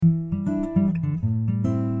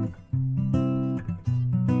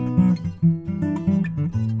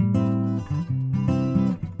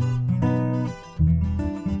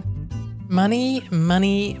Money,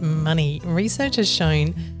 money, money. Research has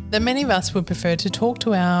shown that many of us would prefer to talk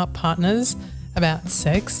to our partners about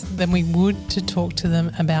sex than we would to talk to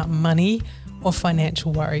them about money or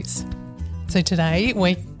financial worries. So today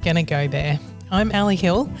we're going to go there. I'm Ali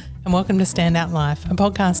Hill and welcome to Standout Life, a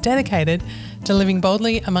podcast dedicated to living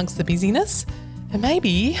boldly amongst the busyness and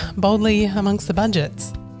maybe boldly amongst the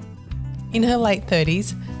budgets. In her late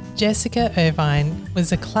 30s, Jessica Irvine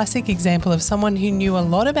was a classic example of someone who knew a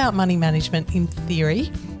lot about money management in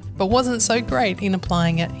theory, but wasn't so great in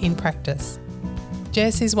applying it in practice.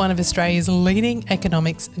 Jess is one of Australia's leading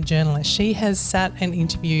economics journalists. She has sat and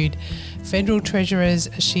interviewed federal treasurers.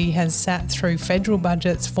 She has sat through federal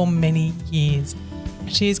budgets for many years.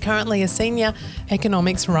 She is currently a senior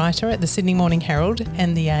economics writer at the Sydney Morning Herald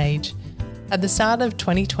and The Age. At the start of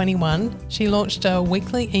 2021, she launched a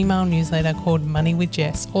weekly email newsletter called Money with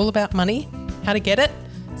Jess, all about money, how to get it,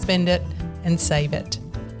 spend it, and save it.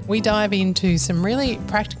 We dive into some really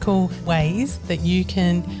practical ways that you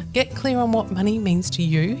can get clear on what money means to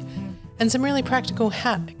you and some really practical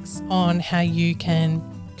hacks on how you can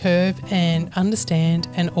curb and understand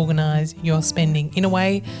and organise your spending in a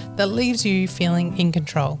way that leaves you feeling in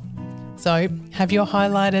control. So have your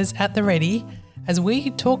highlighters at the ready as we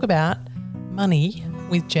talk about Money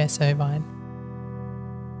with Jess Irvine.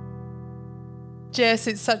 Jess,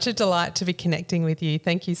 it's such a delight to be connecting with you.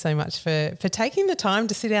 Thank you so much for taking the time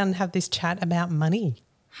to sit down and have this chat about money.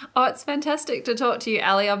 Oh, it's fantastic to talk to you,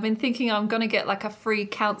 Ali. I've been thinking I'm going to get like a free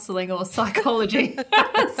counselling or psychology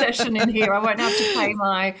session in here. I won't have to pay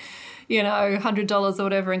my, $100 or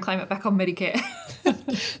whatever and claim it back on Medicare.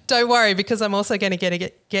 Don't worry, because I'm also going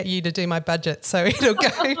to get you to do my budget, so it'll go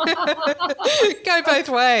both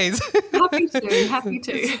ways. Happy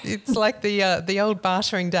to. It's like the old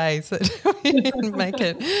bartering days that we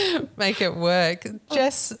make it work.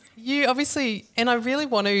 Jess, you obviously, and I really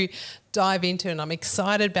want to dive into, and I'm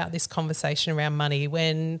excited about this conversation around money.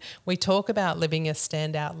 When we talk about living a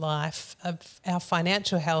standout life, of our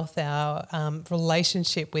financial health, our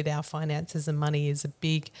relationship with our finances and money is a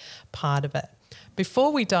big part of it.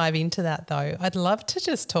 Before we dive into that though, I'd love to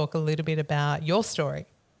just talk a little bit about your story.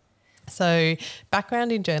 So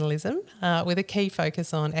background in journalism with a key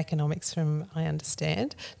focus on economics from I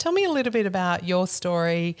understand. Tell me a little bit about your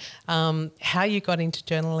story, how you got into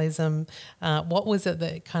journalism, what was it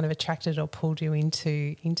that kind of attracted or pulled you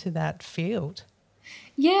into that field?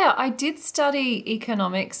 Yeah, I did study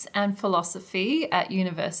economics and philosophy at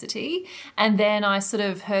university, and then I sort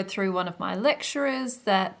of heard through one of my lecturers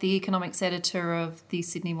that the economics editor of the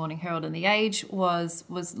Sydney Morning Herald and The Age was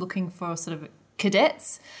looking for sort of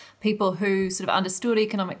cadets, people who sort of understood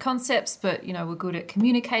economic concepts but, were good at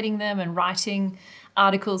communicating them and writing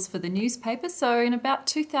articles for the newspaper. So in about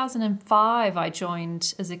 2005, I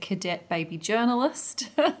joined as a cadet baby journalist.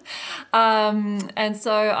 And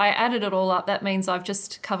so I added it all up. That means I've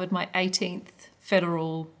just covered my 18th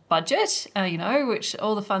federal budget, which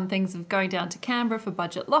all the fun things of going down to Canberra for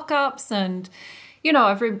budget lockups and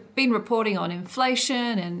I've been reporting on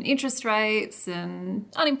inflation and interest rates and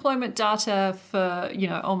unemployment data for,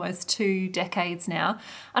 almost 2 decades now.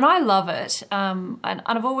 And I love it. And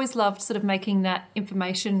I've always loved sort of making that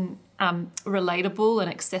information relatable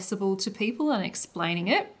and accessible to people and explaining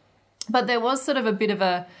it. But there was sort of a bit of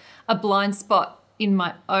a blind spot in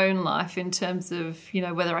my own life in terms of,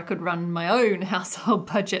 whether I could run my own household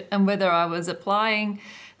budget and whether I was applying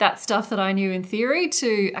that stuff that I knew in theory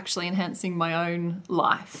to actually enhancing my own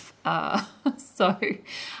life. So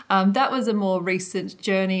that was a more recent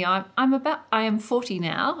journey. I am 40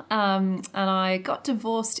 now, and I got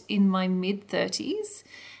divorced in my mid-30s,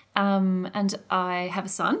 and I have a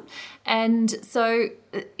son. And so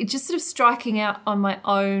it just sort of striking out on my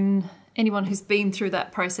own. Anyone who's been through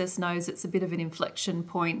that process knows it's a bit of an inflection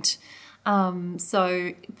point.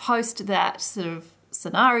 So post that sort of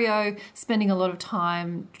scenario, spending a lot of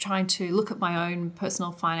time trying to look at my own personal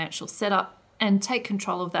financial setup and take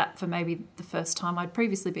control of that for maybe the first time. I'd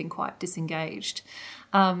previously been quite disengaged.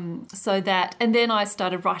 And then I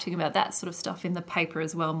started writing about that sort of stuff in the paper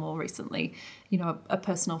as well more recently, a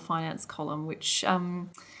personal finance column, which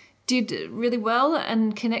did really well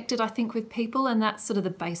and connected, I think, with people. And that's sort of the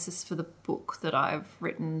basis for the book that I've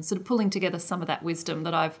written, sort of pulling together some of that wisdom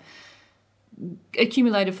that I've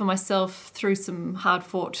accumulated for myself through some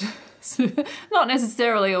hard-fought, not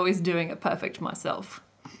necessarily always doing it perfect myself.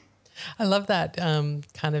 I love that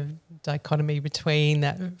kind of dichotomy between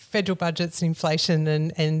that federal budgets and inflation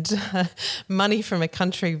and money from a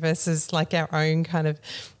country versus like our own kind of,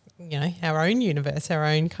 our own universe, our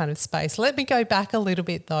own kind of space. Let me go back a little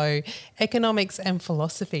bit though. Economics and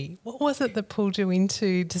philosophy. What was it that pulled you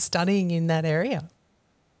into studying in that area?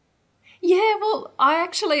 Yeah, well,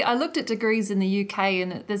 I looked at degrees in the UK,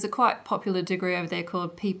 and there's a quite popular degree over there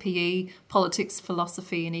called PPE, Politics,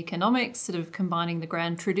 Philosophy and Economics, sort of combining the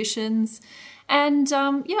grand traditions. And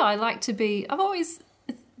I've always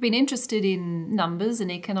been interested in numbers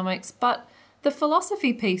and economics, but the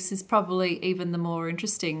philosophy piece is probably even the more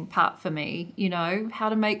interesting part for me, how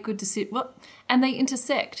to make good decisions. And they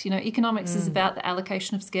intersect. Economics is about the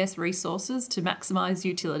allocation of scarce resources to maximize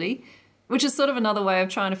utility, which is sort of another way of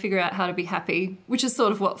trying to figure out how to be happy, which is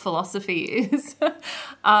sort of what philosophy is. So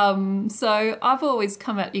I've always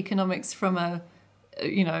come at economics from how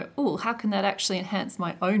can that actually enhance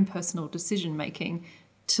my own personal decision making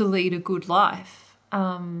to lead a good life?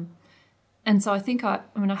 And so I think I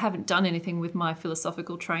haven't done anything with my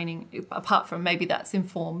philosophical training apart from maybe that's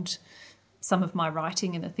informed some of my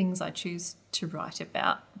writing and the things I choose to write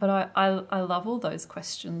about. But I love all those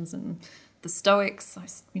questions and the Stoics,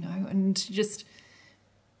 and just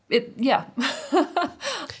it, yeah.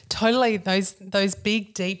 Totally, those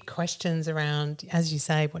big, deep questions around, as you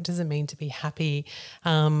say, what does it mean to be happy?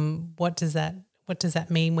 What does that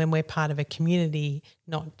mean when we're part of a community,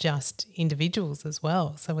 not just individuals as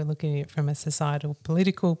well? So we're looking at it from a societal,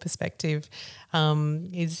 political perspective.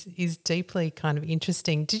 Is deeply kind of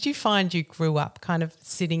interesting. Did you find you grew up kind of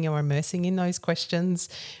sitting or immersing in those questions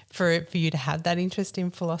for you to have that interest in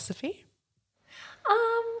philosophy?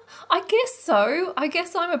 I guess so. I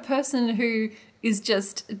guess I'm a person who is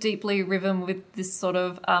just deeply riven with this sort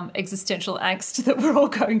of existential angst that we're all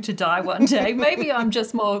going to die one day. Maybe I'm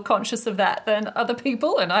just more conscious of that than other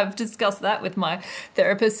people, and I've discussed that with my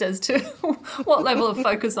therapist as to what level of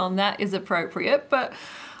focus on that is appropriate. But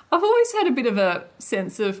I've always had a bit of a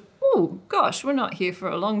sense of, oh, gosh, we're not here for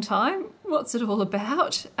a long time. What's it all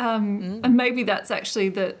about? And maybe that's actually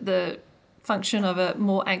the function of a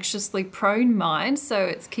more anxiously prone mind. So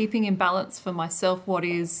it's keeping in balance for myself what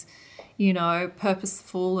is,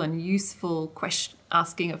 purposeful and useful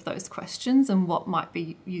asking of those questions and what might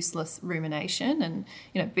be useless rumination and,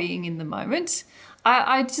 being in the moment.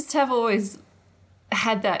 I just have always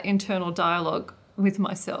had that internal dialogue with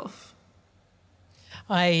myself.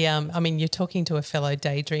 You're talking to a fellow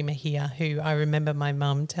daydreamer here who I remember my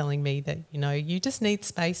mum telling me that, you just need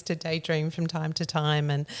space to daydream from time to time,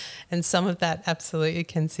 and some of that absolutely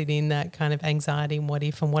can sit in that kind of anxiety and what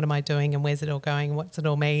if and what am I doing and where's it all going and what's it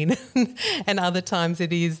all mean? And other times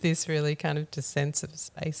it is this really kind of just sense of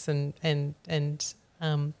space and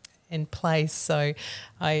place. So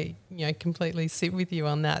I, completely sit with you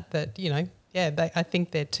on that, I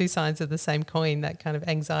think they're two sides of the same coin, that kind of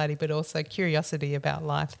anxiety but also curiosity about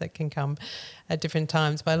life that can come at different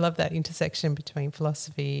times. But I love that intersection between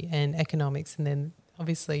philosophy and economics, and then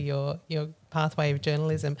obviously your pathway of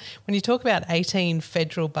journalism. When you talk about 18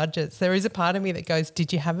 federal budgets, there is a part of me that goes,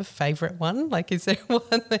 did you have a favourite one? Like, is there one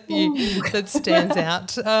that stands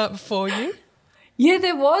out for you? Yeah,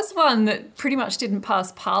 there was one that pretty much didn't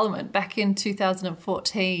pass Parliament back in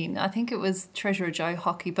 2014. I think it was Treasurer Joe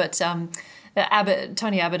Hockey, but Tony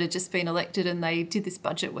Abbott had just been elected, and they did this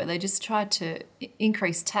budget where they just tried to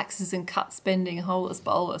increase taxes and cut spending holus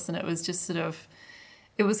bolus, and it was just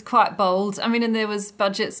it was quite bold. And there was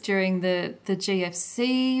budgets during the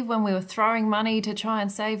GFC when we were throwing money to try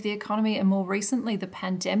and save the economy, and more recently the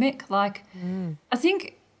pandemic. I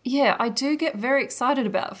think... Yeah, I do get very excited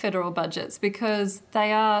about federal budgets because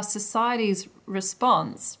they are society's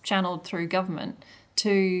response channeled through government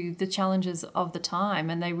to the challenges of the time,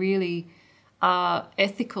 and they really are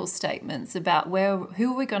ethical statements about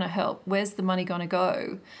who are we going to help, where's the money going to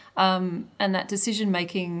go, and that decision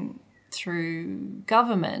making through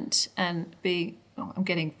government and I'm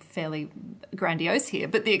getting fairly grandiose here,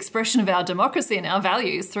 but the expression of our democracy and our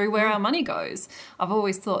values through where our money goes. I've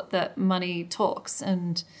always thought that money talks,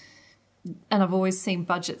 and I've always seen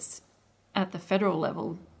budgets at the federal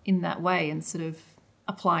level in that way and sort of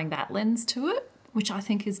applying that lens to it, which I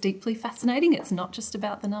think is deeply fascinating. It's not just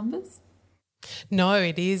about the numbers. No,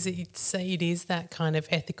 it is. It is that kind of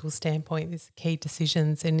ethical standpoint, these key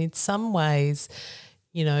decisions, and in some ways,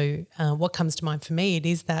 what comes to mind for me, it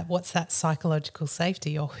is that what's that psychological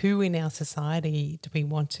safety, or who in our society do we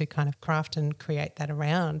want to kind of craft and create that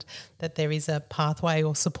around, that there is a pathway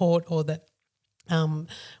or support, or that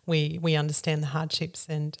we understand the hardships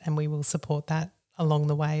and we will support that along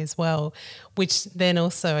the way as well, which then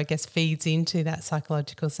also, I guess, feeds into that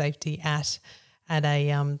psychological safety at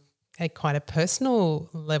a quite a personal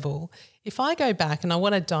level. If I go back and I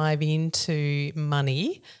want to dive into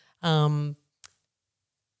money,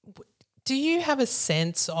 do you have a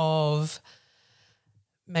sense of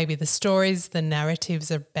maybe the stories, the narratives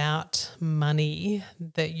about money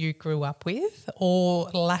that you grew up with, or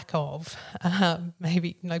lack of?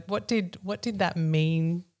 Maybe like what did that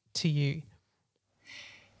mean to you?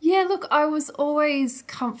 Yeah, look, I was always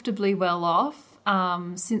comfortably well off.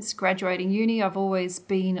 Since graduating uni, I've always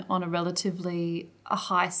been on a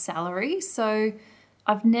high salary. So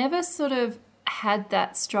I've never sort of had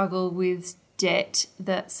that struggle with debt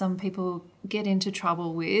that some people get into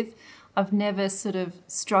trouble with. I've never sort of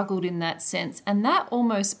struggled in that sense. And that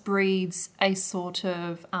almost breeds a sort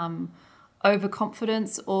of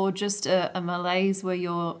overconfidence or just a malaise where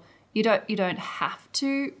you don't have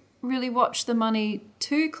to really watch the money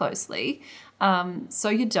too closely. So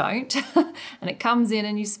you don't, and it comes in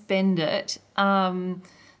and you spend it.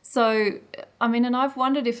 So, I mean, and I've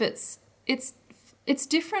wondered if it's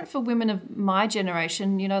different for women of my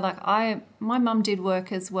generation. You know, like my mum did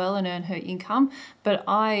work as well and earn her income, but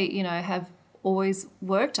I, you know, have always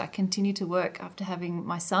worked. I continue to work after having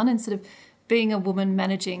my son, and sort of being a woman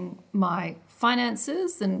managing my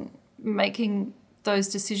finances and making those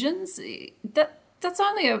decisions. That's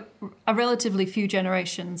only a relatively few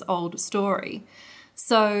generations old story.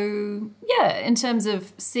 So, yeah, in terms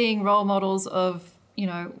of seeing role models of, you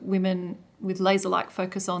know, women with laser-like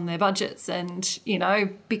focus on their budgets and, you know,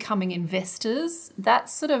 becoming investors,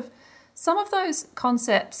 that's sort of, some of those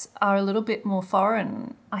concepts are a little bit more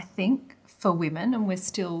foreign, I think, for women, and we're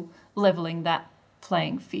still levelling that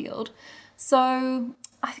playing field. So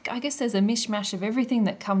I guess there's a mishmash of everything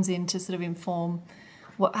that comes in to sort of inform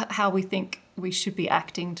how we think we should be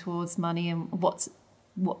acting towards money, and what's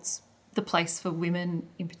the place for women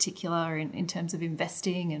in particular in terms of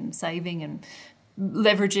investing and saving and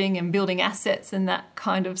leveraging and building assets, and that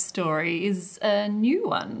kind of story is a new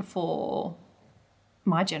one for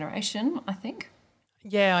my generation, I think.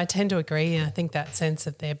 Yeah, I tend to agree. I think that sense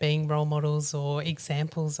of there being role models or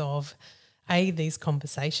examples of these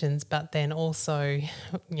conversations, but then also, you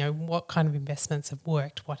know, what kind of investments have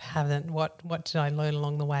worked, what haven't, what did I learn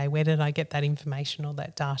along the way, where did I get that information or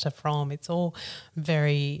that data from? It's all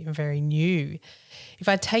very, very new. If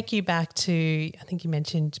I take you back to, I think you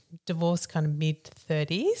mentioned divorce kind of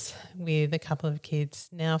mid-30s with a couple of kids,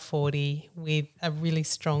 now 40, with a really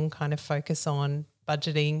strong kind of focus on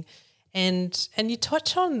budgeting, and you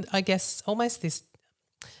touch on, I guess, almost this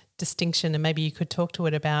distinction, and maybe you could talk to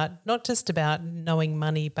it about not just about knowing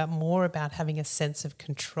money, but more about having a sense of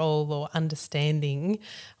control or understanding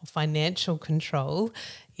or financial control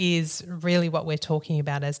is really what we're talking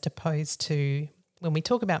about, as opposed to when we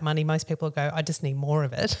talk about money, most people go, I just need more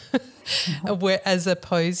of it, as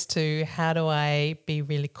opposed to how do I be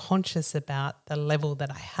really conscious about the level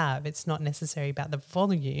that I have. It's not necessarily about the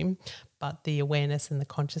volume, but the awareness and the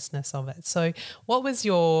consciousness of it. So what was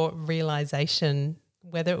your realization,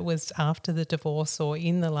 whether it was after the divorce or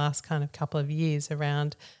in the last kind of couple of years,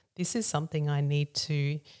 around this is something I need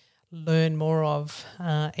to learn more of,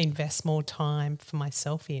 invest more time for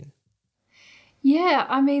myself in? Yeah,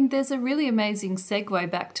 I mean, there's a really amazing segue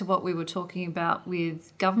back to what we were talking about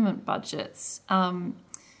with government budgets.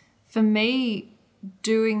 For me,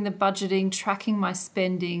 doing the budgeting, tracking my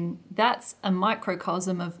spending, that's a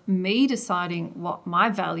microcosm of me deciding what my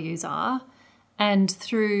values are, and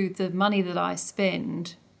through the money that I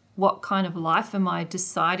spend, what kind of life am I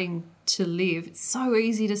deciding to live? It's so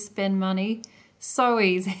easy to spend money, so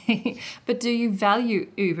easy. But do you value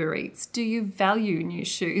Uber Eats? Do you value new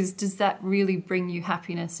shoes? Does that really bring you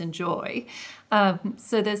happiness and joy?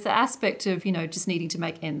 So there's the aspect of, you know, just needing to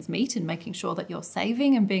make ends meet and making sure that you're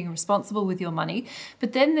saving and being responsible with your money.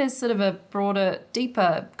 But then there's sort of a broader,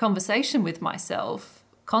 deeper conversation with myself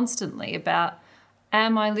constantly about,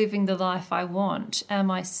 am I living the life I want? Am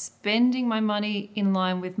I spending my money in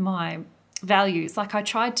line with my values? Like, I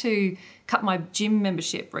tried to cut my gym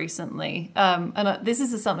membership recently. This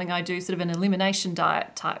is something I do, sort of an elimination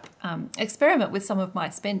diet type experiment with some of my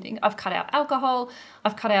spending. I've cut out alcohol.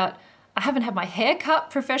 I haven't had my hair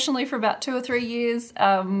cut professionally for about 2 or 3 years.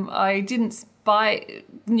 I didn't buy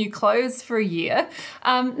new clothes for a year.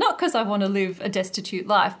 Not because I want to live a destitute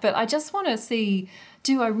life, but I just want to see,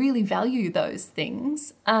 do I really value those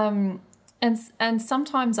things? And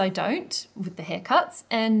sometimes I don't with the haircuts,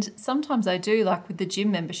 and sometimes I do, like with the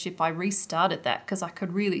gym membership. I restarted that because I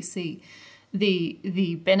could really see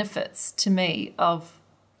the benefits to me of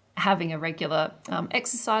having a regular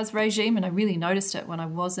exercise regime, and I really noticed it when I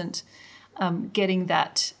wasn't getting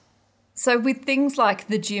that. So with things like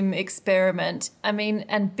the gym experiment, I mean,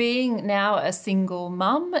 and being now a single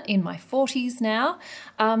mum in my 40s now,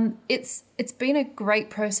 it's been a great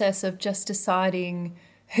process of just deciding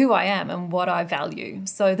who I am and what I value.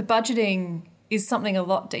 So the budgeting is something a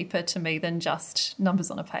lot deeper to me than just numbers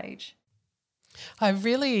on a page. I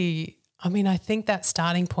think that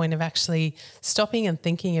starting point of actually stopping and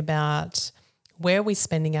thinking about where are we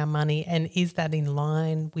spending our money and is that in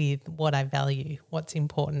line with what I value, what's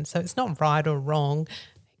important. So it's not right or wrong,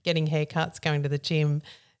 getting haircuts, going to the gym,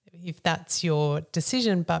 if that's your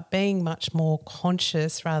decision, but being much more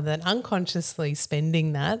conscious rather than unconsciously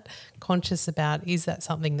spending that, conscious about is that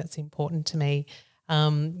something that's important to me.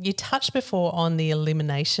 You touched before on the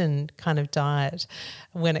elimination kind of diet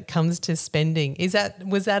when it comes to spending.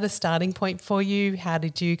 Was that a starting point for you? How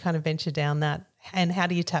did you kind of venture down that and how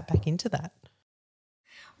do you tap back into that?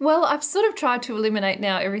 Well, I've sort of tried to eliminate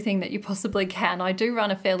now everything that you possibly can. I do run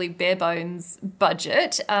a fairly bare bones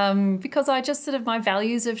budget because I just my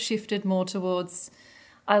values have shifted more towards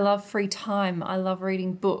I love free time. I love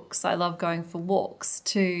reading books. I love going for walks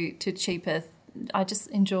to cheaper. I just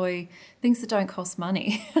enjoy things that don't cost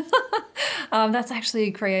money. That's actually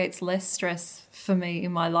creates less stress for me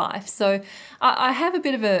in my life. So I have a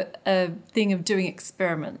bit of a thing of doing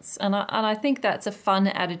experiments and I think that's a fun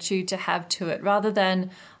attitude to have to it rather than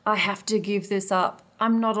I have to give this up.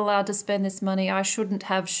 I'm not allowed to spend this money. I shouldn't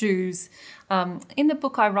have shoes. In the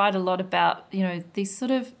book, I write a lot about, these sort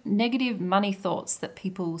of negative money thoughts that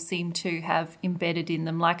people seem to have embedded in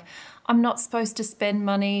them. Like, I'm not supposed to spend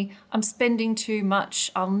money. I'm spending too much.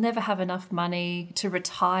 I'll never have enough money to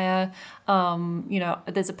retire.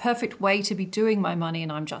 There's a perfect way to be doing my money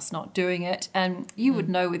and I'm just not doing it. And you would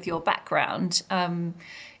know with your background,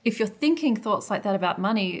 if you're thinking thoughts like that about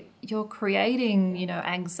money, you're creating,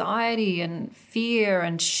 anxiety and fear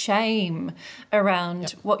and shame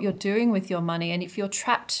around what you're doing with your money. And if you're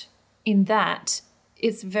trapped in that,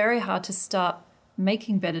 it's very hard to start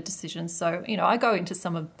making better decisions. So, I go into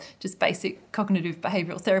some of just basic cognitive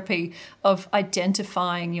behavioral therapy of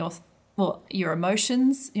identifying your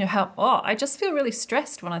emotions, I just feel really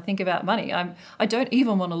stressed when I think about money. I don't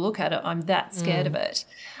even want to look at it. I'm that scared of it.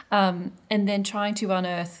 And then trying to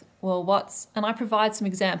unearth, and I provide some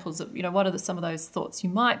examples of, what are some of those thoughts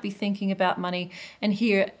you might be thinking about money. And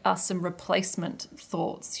here are some replacement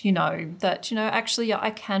thoughts, actually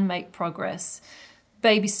I can make progress,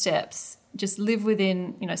 baby steps, just live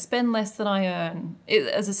within, spend less than I earn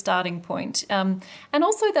as a starting point. And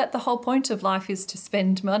also that the whole point of life is to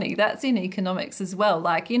spend money. That's in economics as well.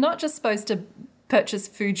 Like you're not just supposed to purchase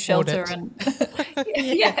food, shelter, and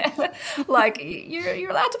like you're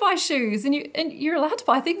allowed to buy shoes and you're allowed to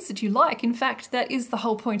buy things that you like. In fact, that is the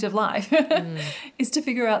whole point of life, is to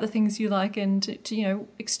figure out the things you like and to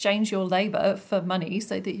exchange your labor for money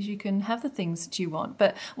so that you can have the things that you want.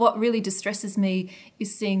 But what really distresses me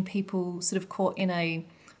is seeing people sort of caught in a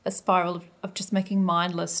spiral of just making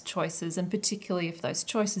mindless choices, and particularly if those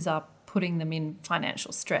choices are putting them in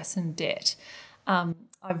financial stress and debt.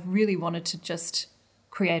 I've really wanted to just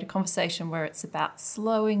create a conversation where it's about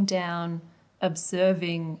slowing down,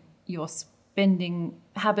 observing your spending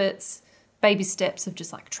habits, baby steps of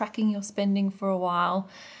just like tracking your spending for a while.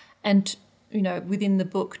 And, within the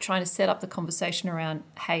book, trying to set up the conversation around,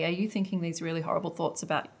 hey, are you thinking these really horrible thoughts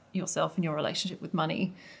about yourself and your relationship with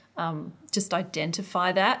money? Just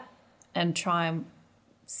identify that and try and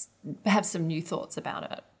have some new thoughts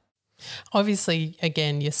about it. Obviously,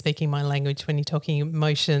 again, you're speaking my language when you're talking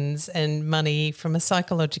emotions and money. From a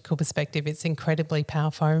psychological perspective, it's incredibly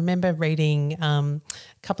powerful. I remember reading a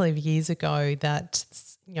couple of years ago that,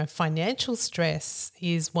 financial stress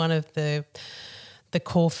is one of the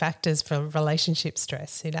core factors for relationship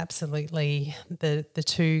stress. It absolutely, the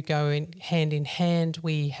two go hand in hand.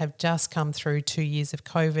 We have just come through 2 years of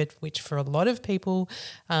COVID, which for a lot of people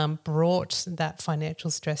brought that financial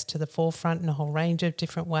stress to the forefront in a whole range of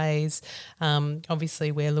different ways.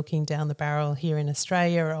 Obviously, we're looking down the barrel here in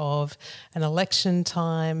Australia of an election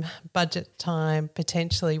time, budget time,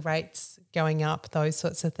 potentially rates going up, those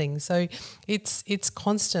sorts of things. So it's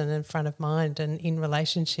constant and front of mind, and in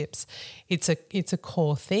relationships it's a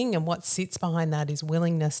core thing, and what sits behind that is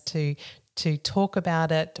willingness to talk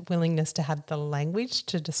about it, willingness to have the language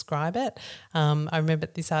to describe it. I remember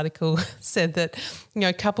this article said that,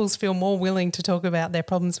 couples feel more willing to talk about their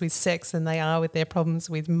problems with sex than they are with their problems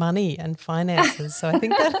with money and finances. So I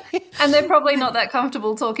think that... And they're probably not that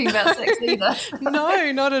comfortable talking about sex either.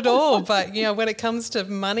 No, not at all. But, when it comes to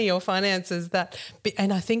money or finances,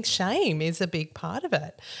 and I think shame is a big part of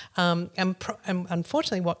it. And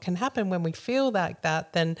unfortunately, what can happen when we feel like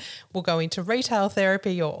that, then we'll go into retail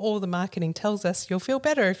therapy, or all the marketing tells us you'll feel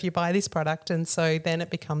better if you buy this product, and so then it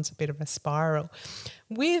becomes a bit of a spiral.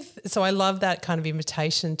 So I love that kind of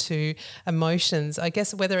invitation to emotions, I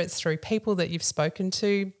guess, whether it's through people that you've spoken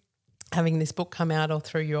to having this book come out or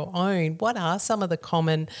through your own, what are some of the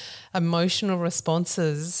common emotional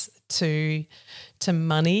responses to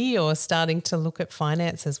money or starting to look at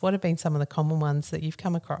finances? What have been some of the common ones that you've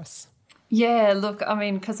come across? Yeah, look, I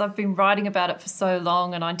mean, because I've been writing about it for so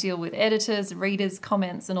long and I deal with editors, readers,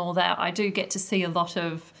 comments and all that, I do get to see a lot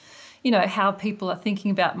of, how people are thinking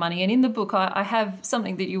about money. And in the book, I have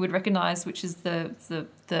something that you would recognise, which is the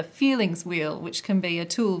feelings wheel, which can be a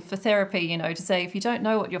tool for therapy, to say, if you don't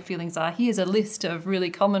know what your feelings are, here's a list of really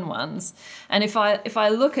common ones. And if I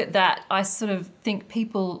look at that, I sort of think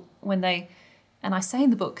people, and I say in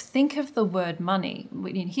the book, think of the word money.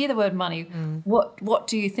 When you hear the word money, what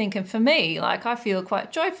do you think? And for me, I feel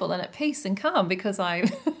quite joyful and at peace and calm because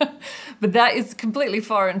but that is completely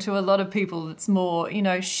foreign to a lot of people. It's more,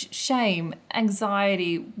 shame,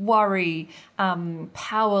 anxiety, worry,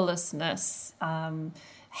 powerlessness,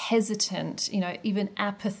 hesitant, even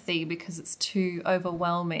apathy because it's too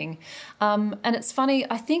overwhelming. And it's funny,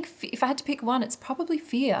 I think if I had to pick one, it's probably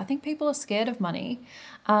fear. I think people are scared of money.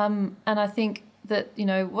 And I think that,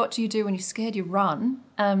 what do you do when you're scared? You run.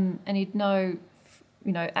 And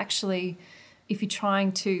actually, if you're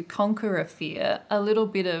trying to conquer a fear, a little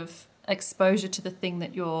bit of exposure to the thing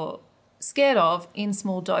that you're scared of in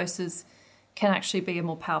small doses can actually be a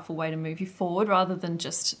more powerful way to move you forward rather than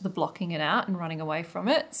just the blocking it out and running away from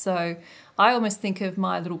it. So I almost think of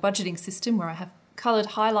my little budgeting system where I have coloured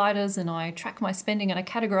highlighters and I track my spending and I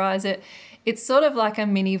categorise it. It's sort of like a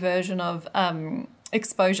mini version of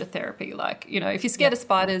exposure therapy. If you're scared of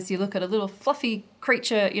spiders, you look at a little fluffy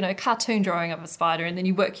creature, cartoon drawing of a spider, and then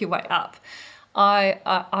you work your way up.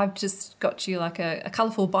 I've just got you like a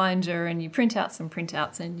colourful binder and you print out some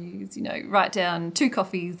printouts and you write down 2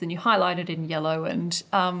 coffees and you highlight it in yellow. And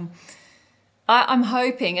I'm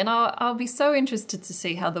hoping, and I'll be so interested to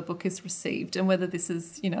see how the book is received and whether this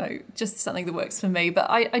is, just something that works for me. But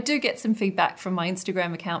I do get some feedback from my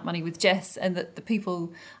Instagram account, Money with Jess, and that the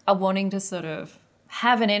people are wanting to sort of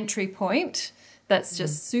have an entry point that's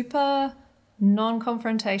just super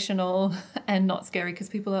non-confrontational and not scary because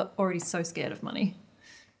people are already so scared of money.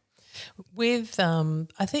 With,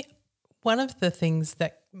 I think one of the things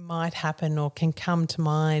that might happen or can come to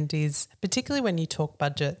mind is, particularly when you talk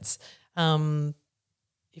budgets,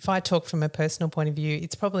 if I talk from a personal point of view,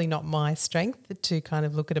 it's probably not my strength to kind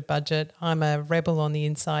of look at a budget. I'm a rebel on the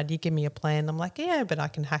inside. You give me a plan, I'm like, yeah, but I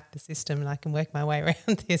can hack the system and I can work my way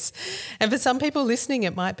around this. And for some people listening,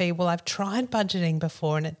 it might be, well, I've tried budgeting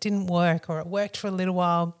before and it didn't work, or it worked for a little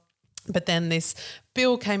while, but then this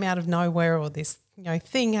bill came out of nowhere, or this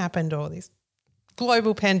thing happened, or this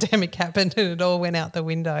global pandemic happened and it all went out the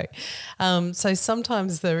window. So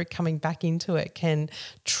sometimes the coming back into it can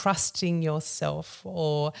trusting yourself,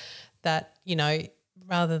 or that,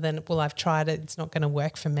 rather than, well, I've tried it, it's not going to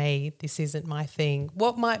work for me, this isn't my thing.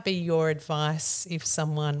 What might be your advice if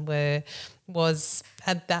someone was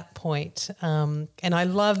at that point? And I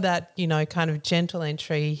love that, kind of gentle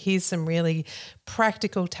entry. Here's some really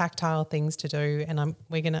practical, tactile things to do. And I'm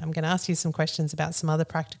going to ask you some questions about some other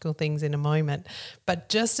practical things in a moment. But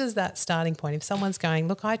just as that starting point, if someone's going,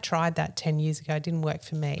 look, I tried that 10 years ago, it didn't work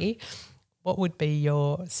for me, what would be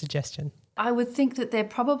your suggestion? I would think that they're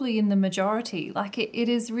probably in the majority. It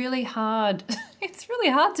is really hard. It's really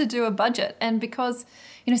hard to do a budget. And because,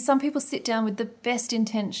 some people sit down with the best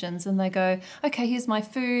intentions and they go, okay, here's my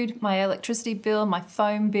food, my electricity bill, my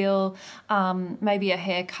phone bill, maybe a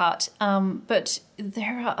haircut. But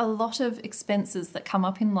there are a lot of expenses that come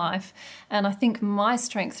up in life. And I think my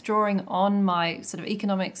strength, drawing on my sort of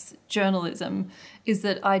economics journalism, is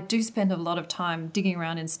that I do spend a lot of time digging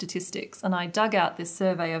around in statistics. And I dug out this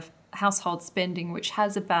survey of household spending, which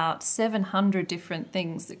has about 700 different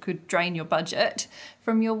things that could drain your budget,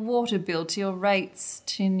 from your water bill to your rates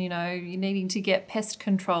to, you needing to get pest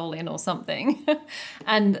control in or something.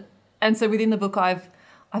 and so within the book, I've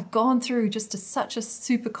gone through just such a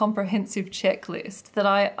super comprehensive checklist that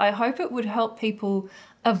I hope it would help people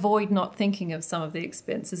avoid not thinking of some of the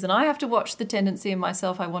expenses. And I have to watch the tendency in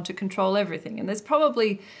myself, I want to control everything. And there's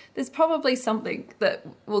probably something that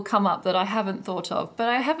will come up that I haven't thought of, but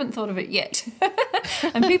I haven't thought of it yet.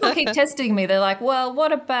 And people keep testing me. They're like, well,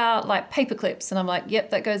 what about like paper clips? And I'm like,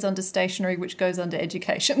 yep, that goes under stationery, which goes under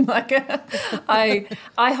education. I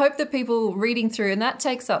hope that people reading through, and that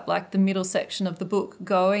takes up like the middle section of the book,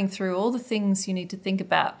 going through all the things you need to think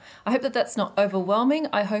about. I hope that that's not overwhelming.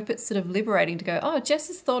 I hope it's sort of liberating to go, oh,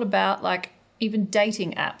 Jess has thought about like even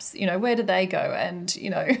dating apps, where do they go? And,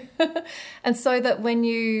 and so that when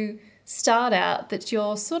you start out, that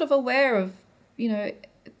you're sort of aware of,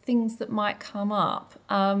 things that might come up.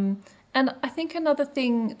 And I think another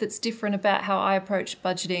thing that's different about how I approach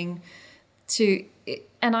budgeting to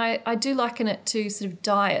and I do liken it to sort of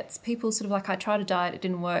diets. People sort of like, I tried a diet, it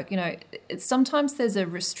didn't work. You know, it's sometimes there's a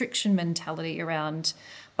restriction mentality around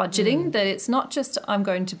budgeting, that it's not just I'm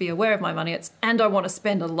going to be aware of my money, and I want to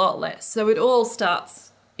spend a lot less. So it all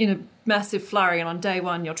starts in a massive flurry, and on day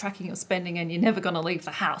one you're tracking your spending and you're never going to leave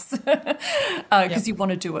the house because you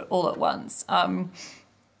want to do it all at once.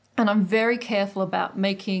 And I'm very careful about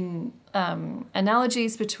making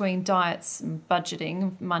analogies between diets and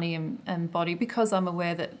budgeting, money and body, because I'm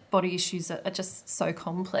aware that body issues are just so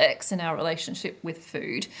complex in our relationship with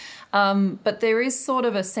food. But there is sort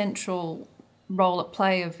of a central role at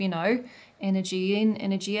play of, you know, energy in,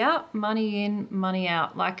 energy out, money in, money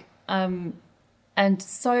out, and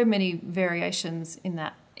so many variations in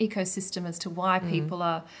that ecosystem as to why people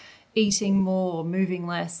are eating more or moving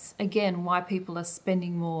less. Again, why people are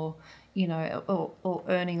spending more, you know, or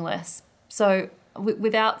earning less. So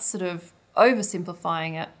without sort of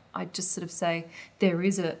oversimplifying it, I just sort of say there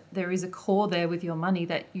is a core there with your money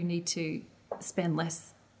that you need to spend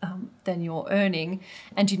less than you're earning,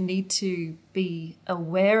 and you need to be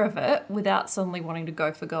aware of it without suddenly wanting to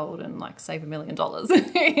go for gold and like save $1 million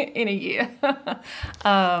in a year.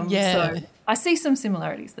 So I see some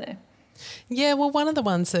similarities there. Yeah, well, one of the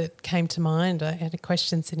ones that came to mind, I had a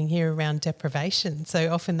question sitting here around deprivation.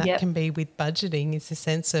 So often that can be with budgeting, is the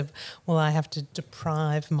sense of, well, I have to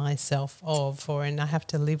deprive myself of, and I have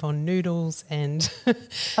to live on noodles and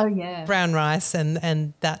brown rice,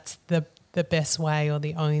 and that's the best way or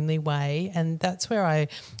the only way. And that's where I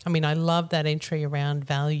love that entry around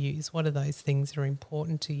values. What are those things that are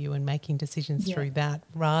important to you, and making decisions through that,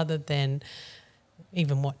 rather than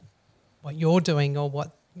even what you're doing or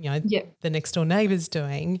what, you know, the next door neighbour's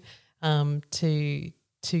doing, to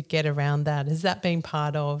get around that. Has that been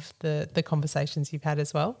part of the conversations you've had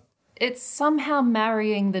as well? It's somehow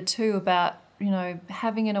marrying the two, about, you know,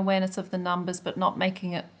 having an awareness of the numbers but not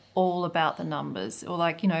making it all about the numbers, or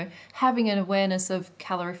like, you know, having an awareness of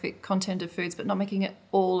calorific content of foods but not making it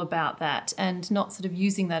all about that, and not sort of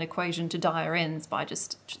using that equation to dire ends by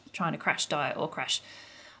just trying to crash diet or crash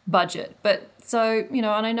budget. But so, you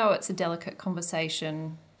know, and I know it's a delicate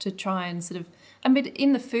conversation to try and sort of, I mean,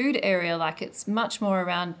 in the food area, like, it's much more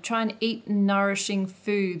around trying to eat nourishing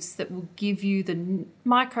foods that will give you the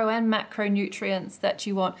micro and macronutrients that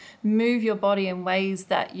you want, move your body in ways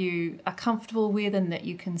that you are comfortable with and that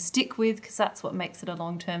you can stick with, because that's what makes it a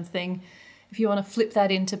long-term thing. If you want to flip that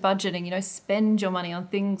into budgeting, you know, spend your money on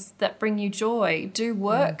things that bring you joy, do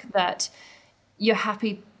work that you're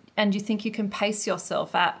happy and you think you can pace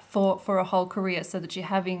yourself at for a whole career, so that you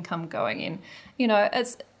have income going in. You know,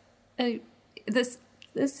 it's there's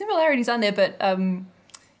similarities on there, but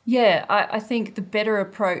I think the better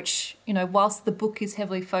approach, you know, whilst the book is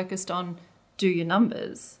heavily focused on do your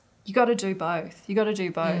numbers, you got to do both.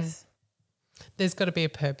 There's got to be a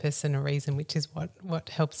purpose and a reason, which is what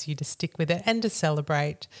helps you to stick with it and to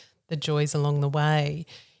celebrate the joys along the way.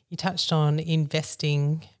 You touched on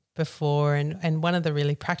investing before, and one of the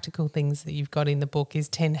really practical things that you've got in the book is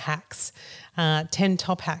 10 hacks, 10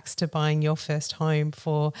 top hacks to buying your first home.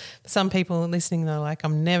 For some people listening, they're like,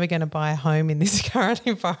 I'm never going to buy a home in this current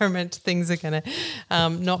environment. Things are going to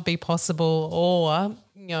not be possible, or,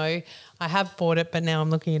 you know, I have bought it, but now I'm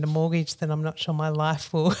looking at a mortgage that I'm not sure my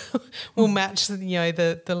life will match, you know,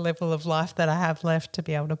 the level of life that I have left to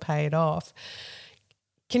be able to pay it off.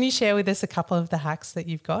 Can you share with us a couple of the hacks that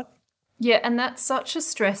you've got? Yeah, and that's such a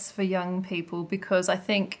stress for young people, because I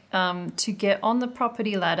think to get on the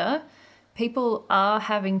property ladder, people are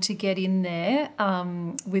having to get in there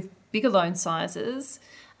with bigger loan sizes,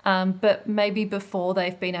 but maybe before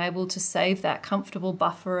they've been able to save that comfortable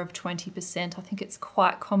buffer of 20%. I think it's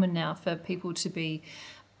quite common now for people to be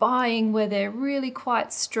buying where they're really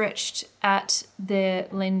quite stretched at their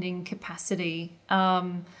lending capacity.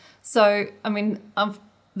 So, I mean,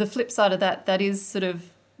 the flip side of that is sort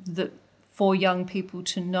of for young people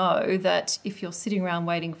to know that if you're sitting around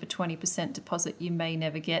waiting for 20% deposit, you may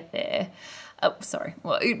never get there.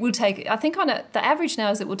 Well, it will take, I think the average now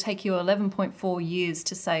is it will take you 11.4 years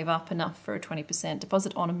to save up enough for a 20%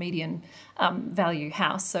 deposit on a median value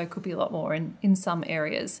house. So it could be a lot more in some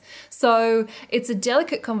areas. So it's a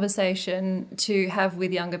delicate conversation to have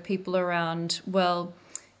with younger people around, well,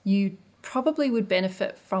 you probably would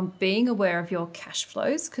benefit from being aware of your cash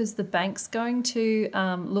flows, because the bank's going to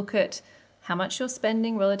look at how much you're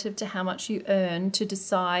spending relative to how much you earn to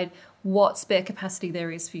decide what spare capacity there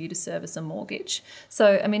is for you to service a mortgage.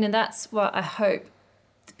 So, I mean, and that's what I hope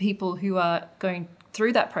the people who are going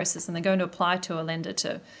through that process and they're going to apply to a lender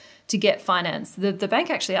to get finance, the bank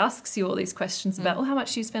actually asks you all these questions about, well, how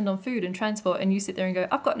much do you spend on food and transport? And you sit there and go,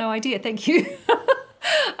 I've got no idea, thank you.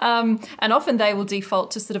 And often they will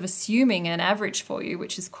default to sort of assuming an average for you,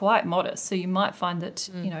 which is quite modest. So you might find that,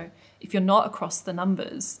 if you're not across the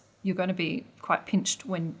numbers, you're going to be quite pinched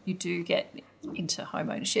when you do get into home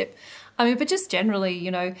ownership. But just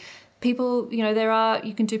generally, people,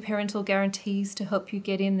 you can do parental guarantees to help you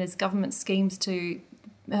get in. There's government schemes to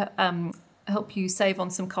help you save on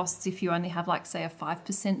some costs if you only have, like, say, a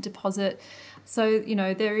 5% deposit. So,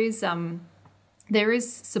 there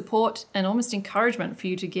is support and almost encouragement for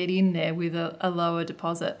you to get in there with a lower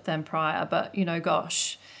deposit than prior. But,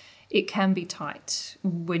 gosh, it can be tight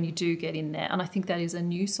when you do get in there. And I think that is a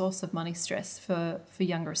new source of money stress for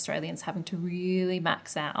younger Australians, having to really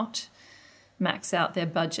max out their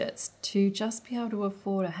budgets to just be able to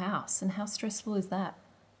afford a house. And how stressful is that?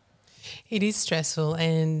 It is stressful,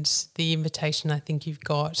 and the invitation I think you've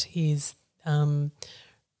got is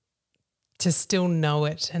to still know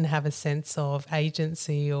it and have a sense of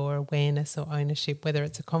agency or awareness or ownership, whether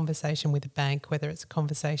it's a conversation with a bank, whether it's a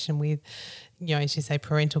conversation with, as you say,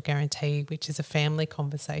 parental guarantee, which is a family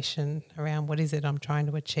conversation around what is it I'm trying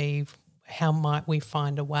to achieve, how might we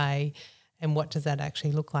find a way, and what does that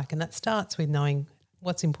actually look like. And that starts with knowing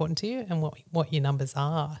what's important to you and what your numbers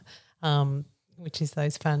are, which is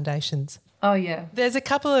those foundations. Oh, yeah. There's a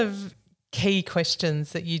couple of key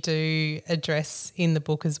questions that you do address in the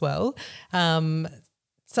book as well. Some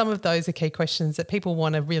of those are key questions that people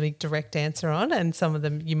want a really direct answer on, and some of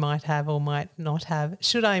them you might have or might not have.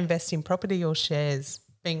 Should I invest in property or shares,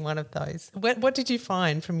 being one of those? What did you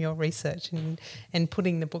find from your research and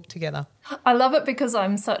putting the book together? I love it because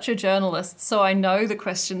I'm such a journalist, so I know the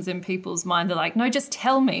questions in people's mind are like, no, just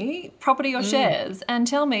tell me property or shares, and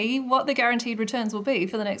tell me what the guaranteed returns will be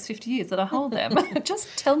for the next 50 years that I hold them. Just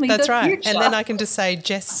tell me That's the right. future. And then I can just say,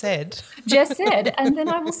 Jess said. Jess said, and then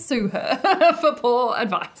I will sue her for poor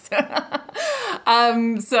advice.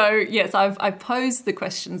 So, yes, I've posed the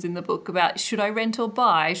questions in the book about should I rent or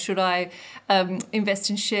buy? Should I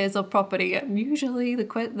invest in shares or property? And usually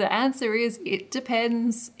the answer is it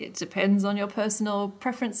depends. It depends on your personal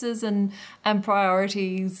preferences and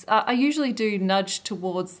priorities. I usually do nudge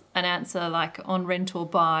towards an answer like on rent or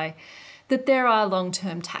buy, that there are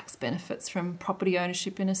long-term tax benefits from property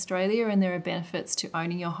ownership in Australia, and there are benefits to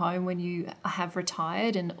owning your home when you have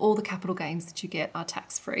retired, and all the capital gains that you get are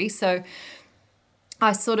tax-free. So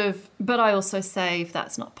but I also say if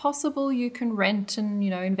that's not possible, you can rent and,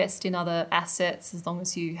 invest in other assets as long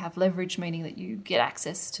as you have leverage, meaning that you get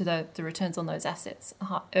access to the returns on those assets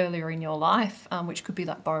earlier in your life, which could be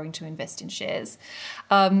like borrowing to invest in shares.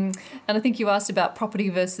 And I think you asked about property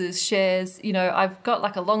versus shares. I've got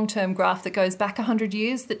like a long-term graph that goes back 100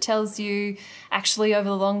 years that tells you actually over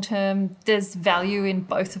the long term, there's value in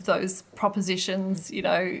both of those propositions.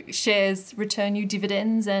 Shares return you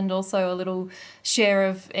dividends and also a little share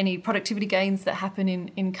of any productivity gains that happen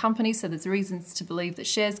in companies. So there's reasons to believe that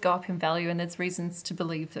shares go up in value, and there's reasons to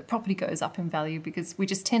believe that property goes up in value because we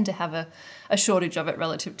just tend to have a shortage of it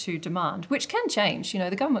relative to demand, which can change.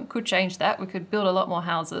 The government could change that. We could build a lot more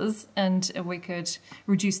houses and we could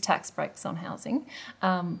reduce tax breaks on housing,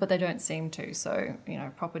 but they don't seem to. So,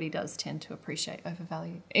 property does tend to appreciate over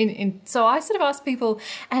value. So I sort of ask people,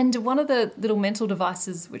 and one of the little mental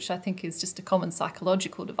devices, which I think is just a common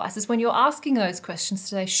psychological device, is when you're asking those questions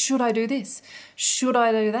today, should I do this? Should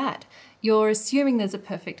I do that? You're assuming there's a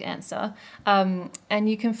perfect answer, and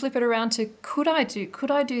you can flip it around to could I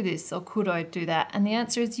do this or could I do that? And the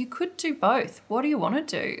answer is you could do both. What do you want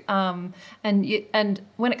to do? And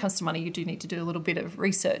when it comes to money, you do need to do a little bit of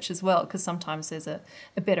research as well, because sometimes there's a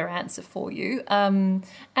better answer for you. And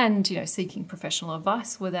seeking professional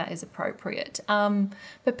advice where that is appropriate.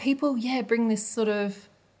 But people, bring this sort of,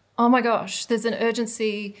 oh my gosh, there's an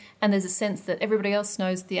urgency and there's a sense that everybody else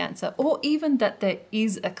knows the answer, or even that there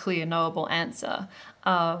is a clear, knowable answer.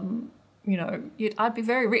 I'd be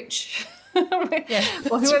very rich.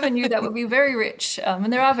 Well, whoever knew that would be very rich.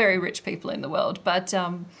 And there are very rich people in the world, but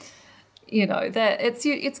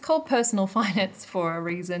it's called personal finance for a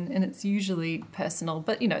reason, and it's usually personal.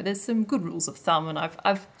 But there's some good rules of thumb, and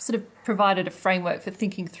I've sort of provided a framework for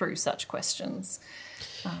thinking through such questions.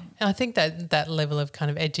 And I think that level of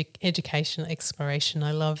kind of educational exploration,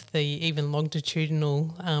 I love the even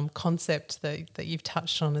longitudinal concept that you've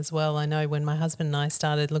touched on as well. I know when my husband and I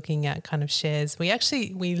started looking at kind of shares,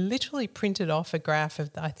 we literally printed off a graph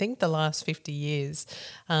of I think the last 50 years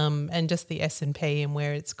and just the S&P and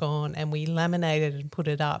where it's gone, and we laminated and put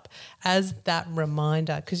it up as that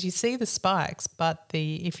reminder, because you see the spikes, but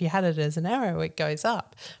if you had it as an arrow, it goes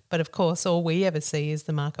up. But of course, all we ever see is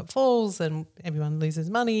the market falls and everyone loses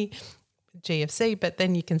money, GFC, but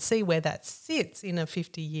then you can see where that sits in a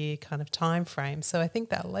 50-year kind of time frame. So I think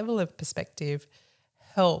that level of perspective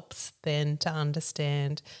helps then to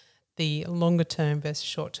understand the longer term versus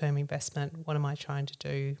short term investment. What am I trying to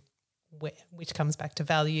do? Which comes back to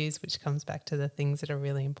values, which comes back to the things that are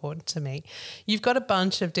really important to me. You've got a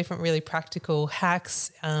bunch of different really practical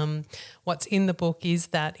hacks. What's in the book is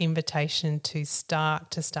that invitation to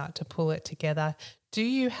start to pull it together. Do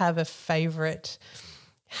you have a favourite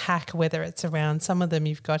hack, whether it's around, some of them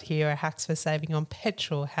you've got here are hacks for saving on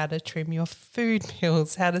petrol, how to trim your food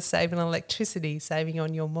bills, how to save on electricity, saving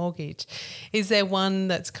on your mortgage. Is there one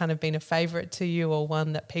that's kind of been a favourite to you, or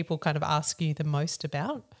one that people kind of ask you the most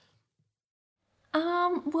about?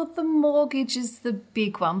 Well, the mortgage is the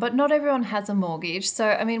big one, but not everyone has a mortgage. So,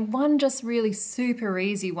 I mean, one just really super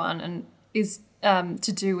easy one and is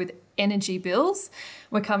to do with energy bills.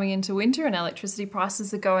 We're coming into winter and electricity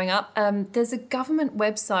prices are going up. There's a government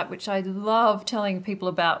website which I love telling people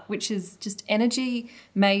about, which is just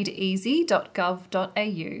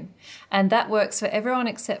energymadeeasy.gov.au. And that works for everyone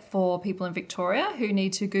except for people in Victoria who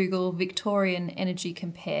need to Google Victorian Energy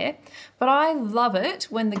Compare. But I love it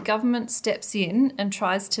when the government steps in and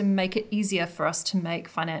tries to make it easier for us to make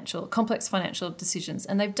complex financial decisions.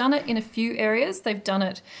 And they've done it in a few areas. They've done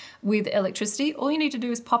it with electricity. All you need to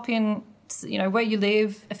do is pop in, where you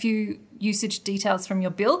live, a few usage details from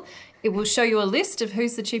your bill. It will show you a list of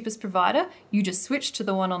who's the cheapest provider. You just switch to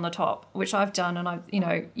the one on the top, which I've done, and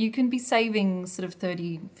you can be saving sort of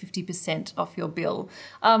 30-50% off your bill.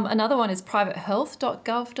 Another one is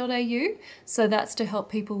privatehealth.gov.au. So that's to help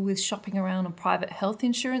people with shopping around on private health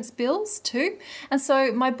insurance bills too. And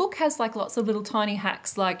so my book has like lots of little tiny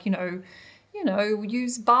hacks, like,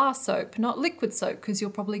 use bar soap, not liquid soap, because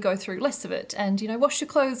you'll probably go through less of it. And, wash your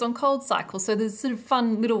clothes on cold cycle. So there's sort of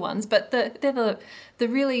fun little ones, but they're the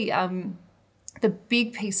really the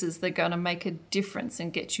big pieces that are going to make a difference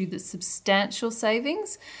and get you the substantial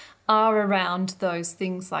savings are around those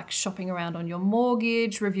things like shopping around on your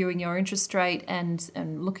mortgage, reviewing your interest rate, and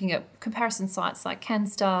looking at comparison sites like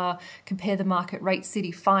CanStar, Compare the Market, Rate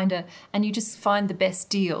City, Finder, and you just find the best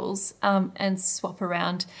deals and swap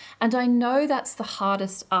around. And I know that's the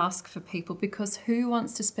hardest ask for people, because who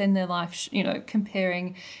wants to spend their life,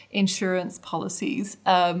 comparing insurance policies?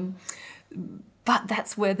 But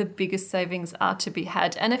that's where the biggest savings are to be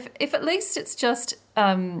had. And if at least it's just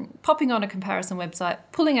popping on a comparison website,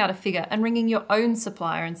 pulling out a figure and ringing your own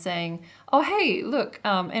supplier and saying, oh, hey, look,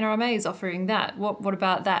 NRMA is offering that. What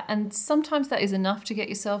about that? And sometimes that is enough to get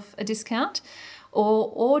yourself a discount.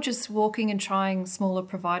 Or just walking and trying smaller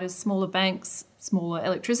providers, smaller banks, smaller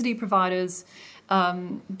electricity providers.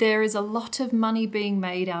 There is a lot of money being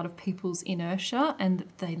made out of people's inertia, and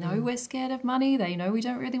they know we're scared of money. They know we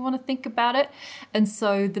don't really want to think about it. And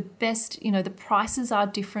so the prices are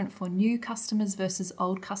different for new customers versus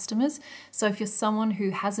old customers. So if you're someone who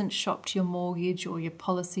hasn't shopped your mortgage or your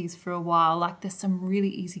policies for a while, like, there's some really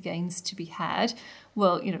easy gains to be had.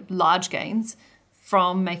 Well, large gains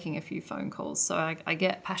from making a few phone calls. So I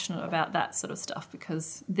get passionate about that sort of stuff,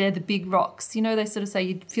 because they're the big rocks. They sort of say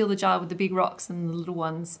you fill the jar with the big rocks, and the little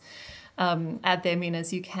ones, add them in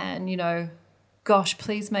as you can. Gosh,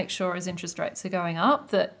 please make sure as interest rates are going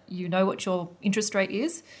up that you know what your interest rate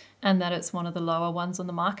is, and that it's one of the lower ones on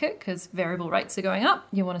the market, because variable rates are going up.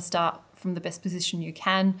 You want to start from the best position you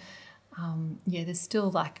can. There's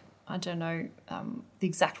still I don't know the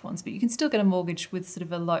exact ones, but you can still get a mortgage with sort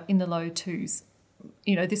of in the low twos.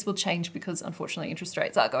 This will change because, unfortunately, interest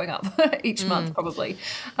rates are going up each month probably.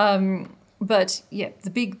 But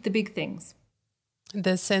the big things.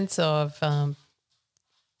 The sense of,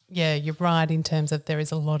 you're right in terms of there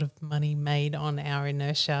is a lot of money made on our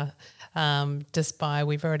inertia, just by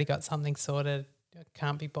we've already got something sorted,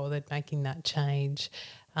 can't be bothered making that change.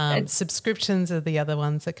 Subscriptions are the other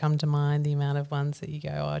ones that come to mind, the amount of ones that you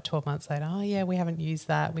go, 12 months later, we haven't used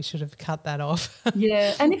that, we should have cut that off.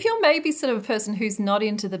 Yeah, and if you're maybe sort of a person who's not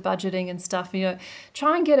into the budgeting and stuff,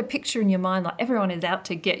 try and get a picture in your mind like everyone is out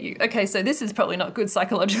to get you. Okay, so this is probably not good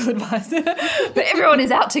psychological advice, but everyone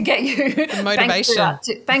is out to get you. The motivation.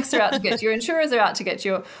 Banks are out to get you, insurers are out to get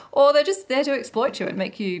you, or they're just there to exploit you and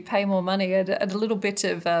make you pay more money at a little bit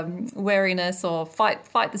of wariness, or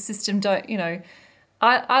fight the system.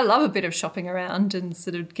 I love a bit of shopping around and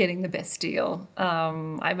sort of getting the best deal.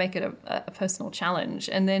 I make it a personal challenge.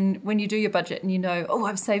 And then when you do your budget and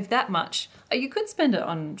I've saved that much, you could spend it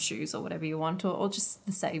on shoes or whatever you want, or just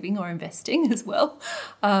the saving or investing as well.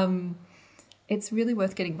 It's really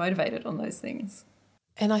worth getting motivated on those things.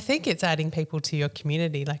 And I think it's adding people to your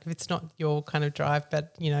community. Like, if it's not your kind of drive,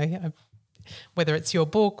 but, whether it's your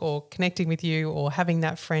book or connecting with you or having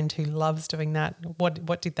that friend who loves doing that,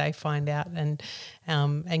 what did they find out, and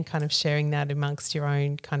kind of sharing that amongst your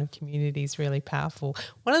own kind of community is really powerful.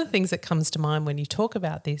 One of the things that comes to mind when you talk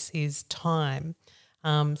about this is time.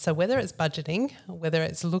 So whether it's budgeting, whether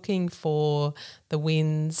it's looking for the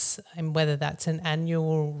wins, and whether that's an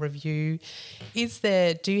annual review,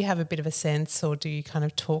 do you have a bit of a sense, or do you kind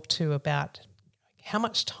of talk to about how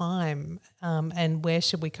much time and where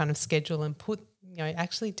should we kind of schedule and put,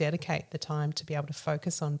 actually dedicate the time to be able to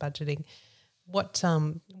focus on budgeting? What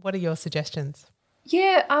are your suggestions?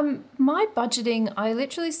 Yeah, my budgeting, I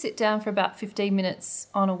literally sit down for about 15 minutes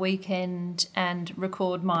on a weekend and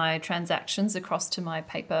record my transactions across to my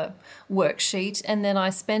paper worksheet. And then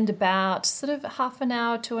I spend about sort of half an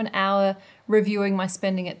hour to an hour reviewing my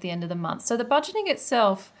spending at the end of the month. So the budgeting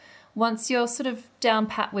itself, once you're sort of down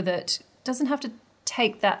pat with it, doesn't have to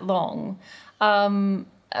take that long.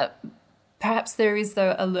 Perhaps there is,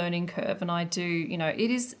 though, a learning curve, and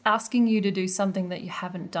it is asking you to do something that you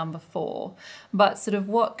haven't done before, but sort of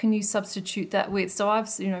what can you substitute that with? So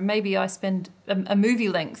maybe I spend a movie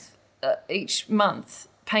length each month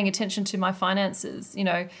paying attention to my finances,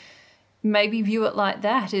 maybe view it like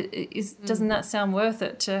that. Doesn't that sound worth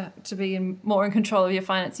it to be more in control of your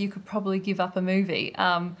finance? You could probably give up a movie.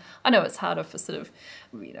 I know it's harder for sort of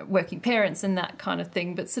working parents and that kind of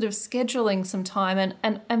thing, but sort of scheduling some time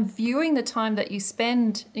and viewing the time that you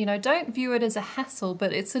spend. Don't view it as a hassle,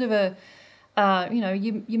 but it's sort of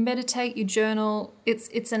you meditate, you journal.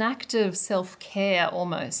 It's an act of self-care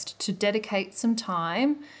almost, to dedicate some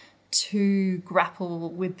time to grapple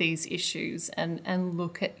with these issues and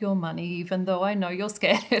look at your money, even though I know you're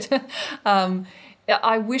scared.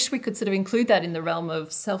 I wish we could sort of include that in the realm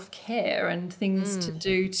of self-care and things to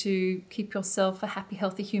do to keep yourself a happy,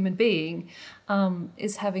 healthy human being,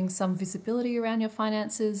 is having some visibility around your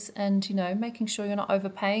finances and, making sure you're not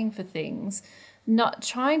overpaying for things, not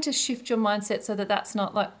trying to shift your mindset so that that's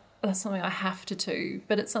not like, that's something I have to do,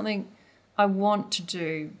 but it's something I want to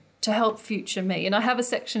do to help future me. And I have a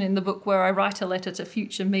section in the book where I write a letter to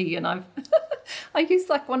future me, and I use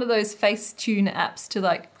like one of those Facetune apps to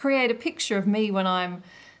like create a picture of me when I'm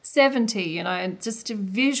 70, and just to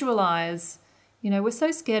visualize, we're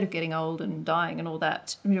so scared of getting old and dying and all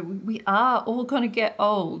that. We are all going to get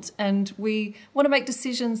old, and we want to make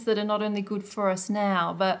decisions that are not only good for us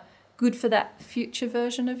now, but good for that future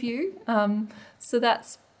version of you. So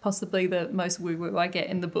that's possibly the most woo-woo I get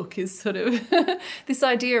in the book, is sort of this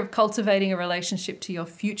idea of cultivating a relationship to your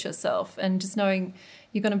future self and just knowing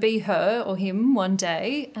you're going to be her or him one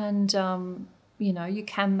day, and, you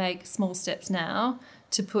can make small steps now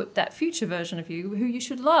to put that future version of you, who you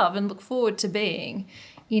should love and look forward to being,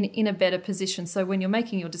 in a better position. So when you're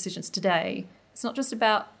making your decisions today, it's not just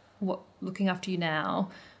about looking after you now,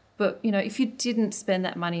 but, if you didn't spend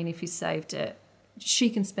that money and if you saved it,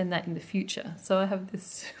 she can spend that in the future. So I have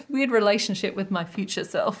this weird relationship with my future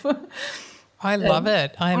self. I love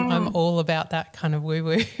it. I'm all about that kind of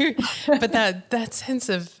woo-woo. But that sense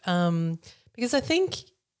of because I think,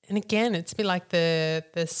 and again, it's a bit like the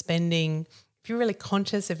spending. If you're really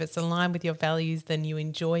conscious, if it's aligned with your values, then you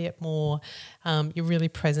enjoy it more. You're really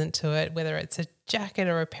present to it, whether it's a jacket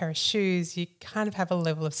or a pair of shoes, you kind of have a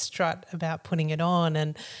level of strut about putting it on.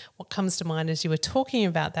 And what comes to mind as you were talking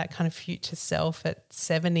about that kind of future self at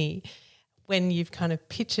 70, when you've kind of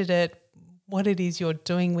pictured it, what it is you're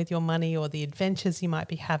doing with your money, or the adventures you might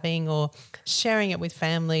be having, or sharing it with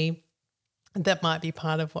family, that might be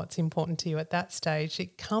part of what's important to you at that stage.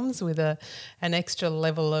 It comes with an extra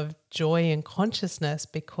level of joy and consciousness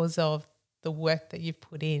because of the work that you've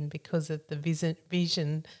put in, because of the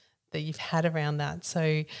vision that you've had around that.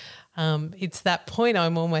 So it's that point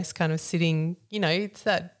I'm almost kind of sitting, it's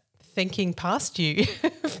that thinking past you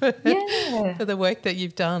for the work that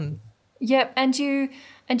you've done. Yep, and you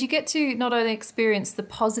get to not only experience the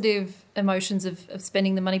positive emotions of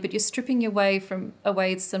spending the money, but you're stripping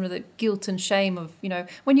away some of the guilt and shame of,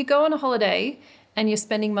 when you go on a holiday and you're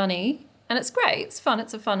spending money, and it's great, it's fun,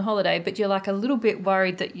 it's a fun holiday, but you're like a little bit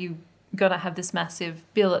worried that you got to have this massive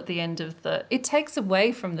bill at the end of it takes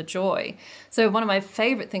away from the joy. So one of my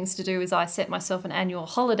favorite things to do is I set myself an annual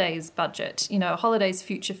holidays budget, a holidays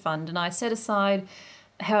future fund, and I set aside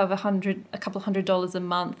however a couple $100 a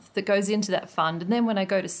month that goes into that fund. And then when I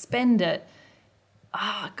go to spend it,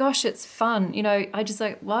 it's fun. I just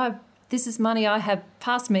like, this is money I have,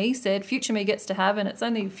 past me said future me gets to have, and it's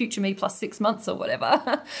only future me plus 6 months or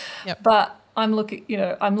whatever. Yep. But I'm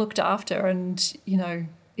looked after, and,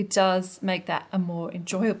 it does make that a more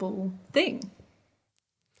enjoyable thing.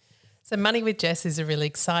 So Money with Jess is a really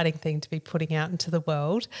exciting thing to be putting out into the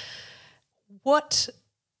world. What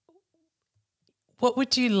What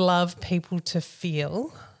would you love people to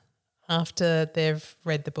feel after they've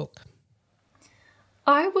read the book?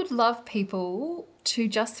 I would love people to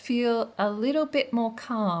just feel a little bit more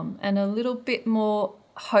calm and a little bit more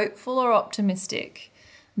hopeful or optimistic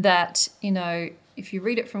that, if you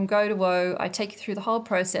read it from go to woe, I take you through the whole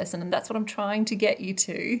process, and that's what I'm trying to get you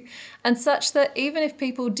to. And such that even if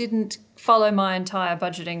people didn't follow my entire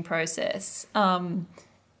budgeting process,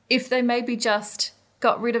 if they maybe just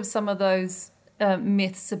got rid of some of those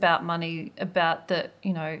myths about money, about that,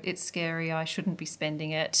 it's scary, I shouldn't be spending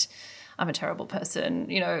it, I'm a terrible person,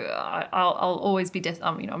 I'll always be,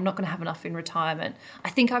 I'm not going to have enough in retirement. I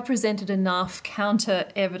think I've presented enough counter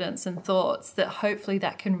evidence and thoughts that hopefully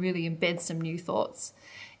that can really embed some new thoughts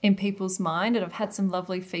in people's mind. And I've had some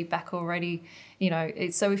lovely feedback already,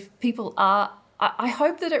 so if people are, I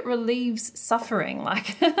hope that it relieves suffering.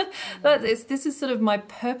 Like this is sort of my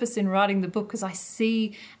purpose in writing the book, because I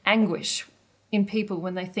see anguish in people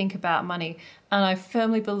when they think about money. And I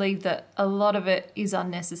firmly believe that a lot of it is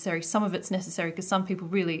unnecessary. Some of it's necessary because some people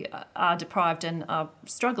really are deprived and are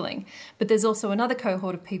struggling. But there's also another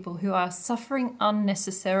cohort of people who are suffering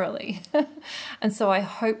unnecessarily. And so I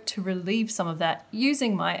hope to relieve some of that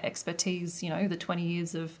using my expertise, the 20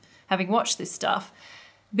 years of having watched this stuff,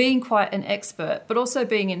 being quite an expert, but also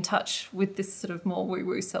being in touch with this sort of more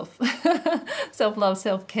woo-woo self-love,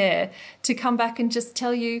 self-care, to come back and just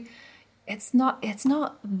tell you, it's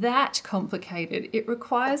not that complicated. It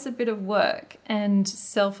requires a bit of work and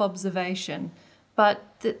self-observation,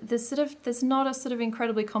 but there's not a sort of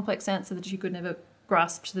incredibly complex answer that you could never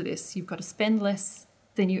grasp to this. You've got to spend less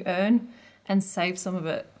than you earn and save some of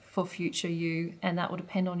it for future you, and that will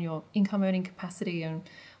depend on your income earning capacity and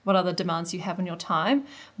what other demands you have on your time.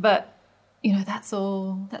 But that's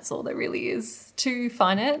all there really is to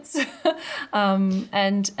finance,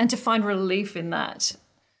 and to find relief in that.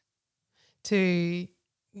 To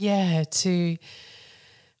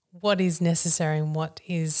what is necessary and what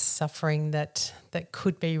is suffering that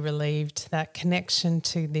could be relieved, that connection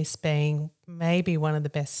to this being maybe one of the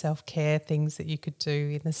best self-care things that you could do,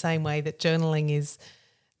 in the same way that journaling is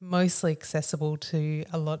mostly accessible to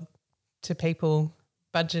people.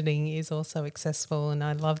 Budgeting is also accessible, and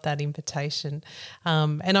I love that invitation.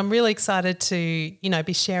 And I'm really excited to,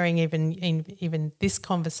 be sharing even this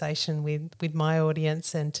conversation with my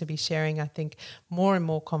audience, and to be sharing, I think, more and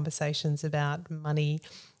more conversations about money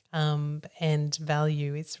and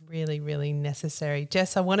value. It's really, really necessary.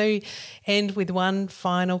 Jess, I want to end with one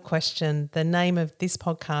final question. The name of this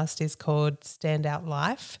podcast is called Standout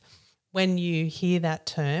Life. When you hear that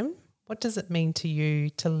term, what does it mean to you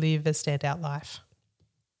to live a standout life?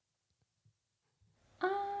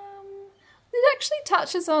 It actually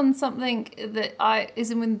touches on something that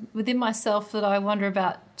is within myself that I wonder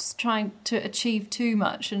about, just trying to achieve too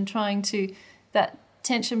much and that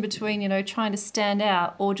tension between, trying to stand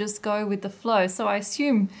out or just go with the flow. So I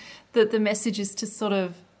assume that the message is to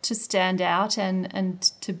stand out and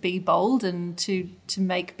to be bold and to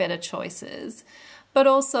make better choices, but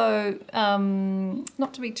also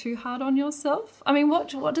not to be too hard on yourself. I mean,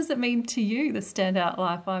 what does it mean to you, the standout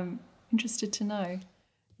life? I'm interested to know.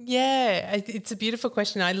 Yeah, it's a beautiful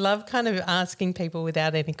question. I love kind of asking people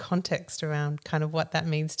without any context around kind of what that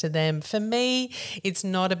means to them. For me, it's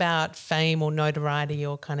not about fame or notoriety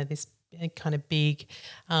or kind of this kind of big,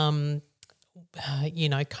 kind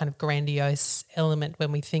of grandiose element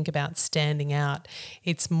when we think about standing out.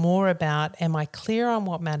 It's more about, am I clear on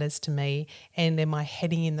what matters to me, and am I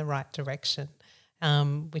heading in the right direction,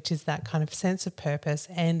 which is that kind of sense of purpose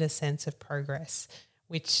and a sense of progress,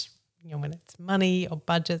 which when it's money or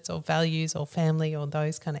budgets or values or family or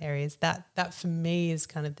those kind of areas, that for me is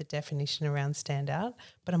kind of the definition around standout.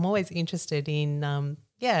 But I'm always interested in,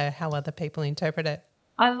 how other people interpret it.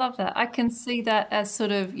 I love that. I can see that as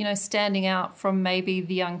sort of, standing out from maybe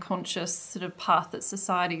the unconscious sort of path that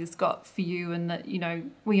society has got for you, and that,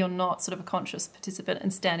 where you're not sort of a conscious participant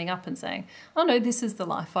and standing up and saying, oh no, this is the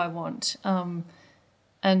life I want.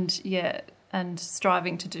 And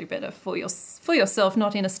striving to do better for yourself,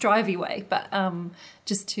 not in a strivey way, but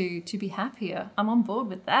just to be happier. I'm on board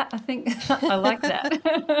with that. I think I like that.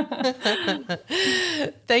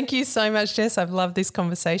 Thank you so much, Jess. I've loved this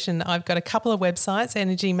conversation. I've got a couple of websites,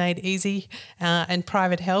 Energy Made Easy and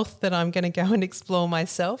Private Health, that I'm going to go and explore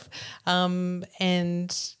myself,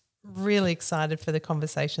 and really excited for the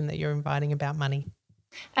conversation that you're inviting about money.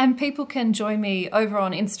 And people can join me over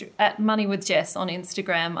on at Money with Jess on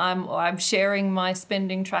Instagram. I'm sharing my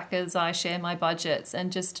spending trackers, I share my budgets,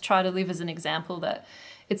 and just try to live as an example that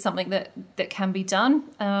it's something that can be done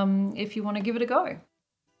if you want to give it a go.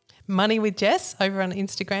 Money with Jess over on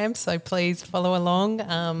Instagram, so please follow along.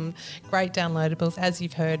 Great downloadables, as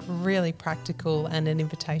you've heard, really practical and an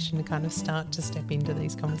invitation to kind of start to step into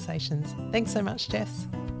these conversations. Thanks so much, Jess.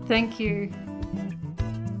 Thank you.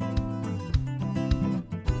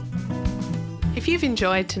 If you've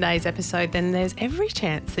enjoyed today's episode, then there's every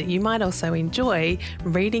chance that you might also enjoy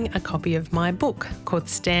reading a copy of my book called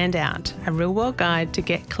Stand Out, a real-world guide to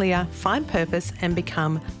get clear, find purpose and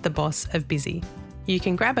become the boss of busy. You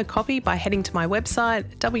can grab a copy by heading to my website,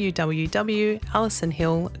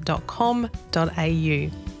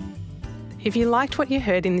 www.alisonhill.com.au. If you liked what you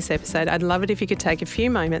heard in this episode, I'd love it if you could take a few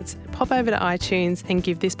moments, pop over to iTunes and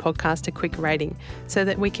give this podcast a quick rating so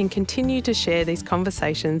that we can continue to share these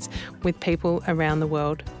conversations with people around the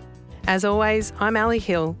world. As always, I'm Ali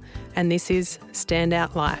Hill and this is Stand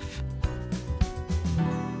Out Life.